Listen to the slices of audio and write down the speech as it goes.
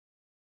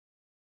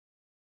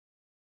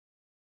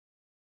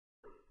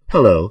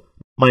Hello,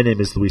 my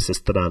name is Luis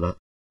Estrada,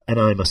 and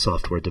I'm a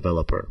software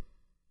developer.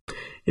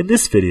 In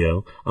this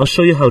video, I'll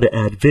show you how to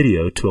add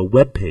video to a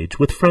web page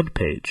with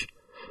FrontPage.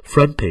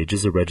 FrontPage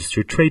is a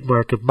registered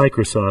trademark of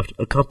Microsoft,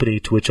 a company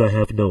to which I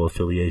have no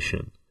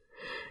affiliation.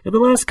 In the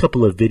last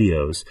couple of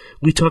videos,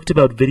 we talked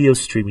about video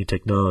streaming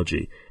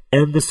technology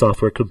and the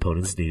software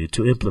components needed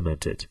to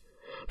implement it.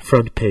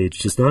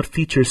 FrontPage does not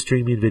feature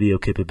streaming video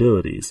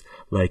capabilities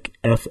like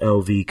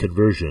FLV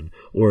conversion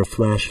or a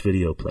flash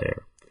video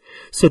player.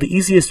 So the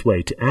easiest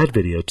way to add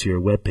video to your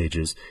web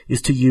pages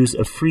is to use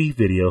a free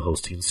video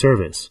hosting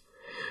service.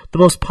 The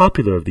most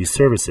popular of these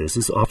services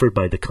is offered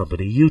by the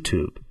company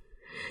YouTube.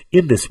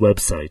 In this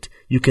website,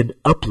 you can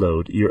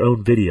upload your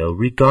own video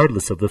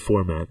regardless of the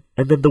format,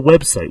 and then the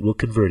website will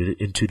convert it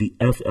into the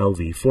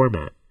FLV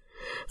format.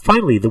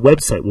 Finally, the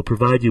website will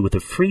provide you with a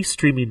free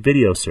streaming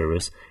video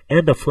service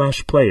and a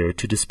flash player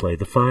to display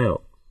the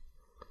file.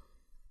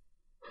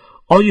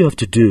 All you have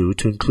to do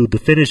to include the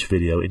finished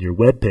video in your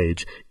web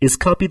page is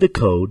copy the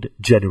code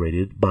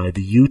generated by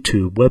the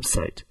YouTube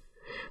website.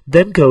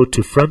 Then go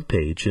to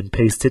FrontPage and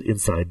paste it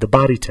inside the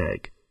body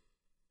tag.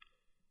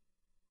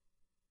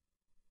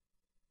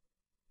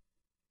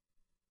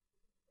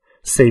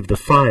 Save the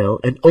file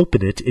and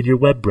open it in your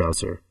web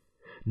browser.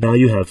 Now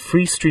you have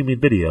free streaming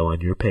video on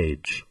your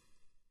page.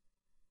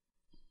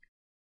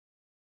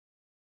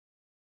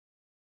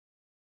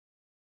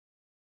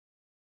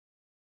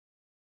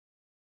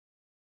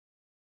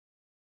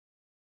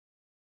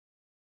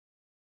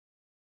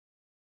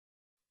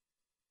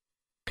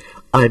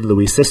 I'm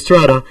Luis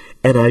Estrada,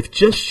 and I've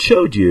just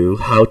showed you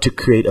how to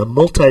create a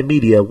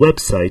multimedia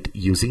website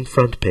using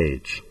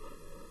FrontPage.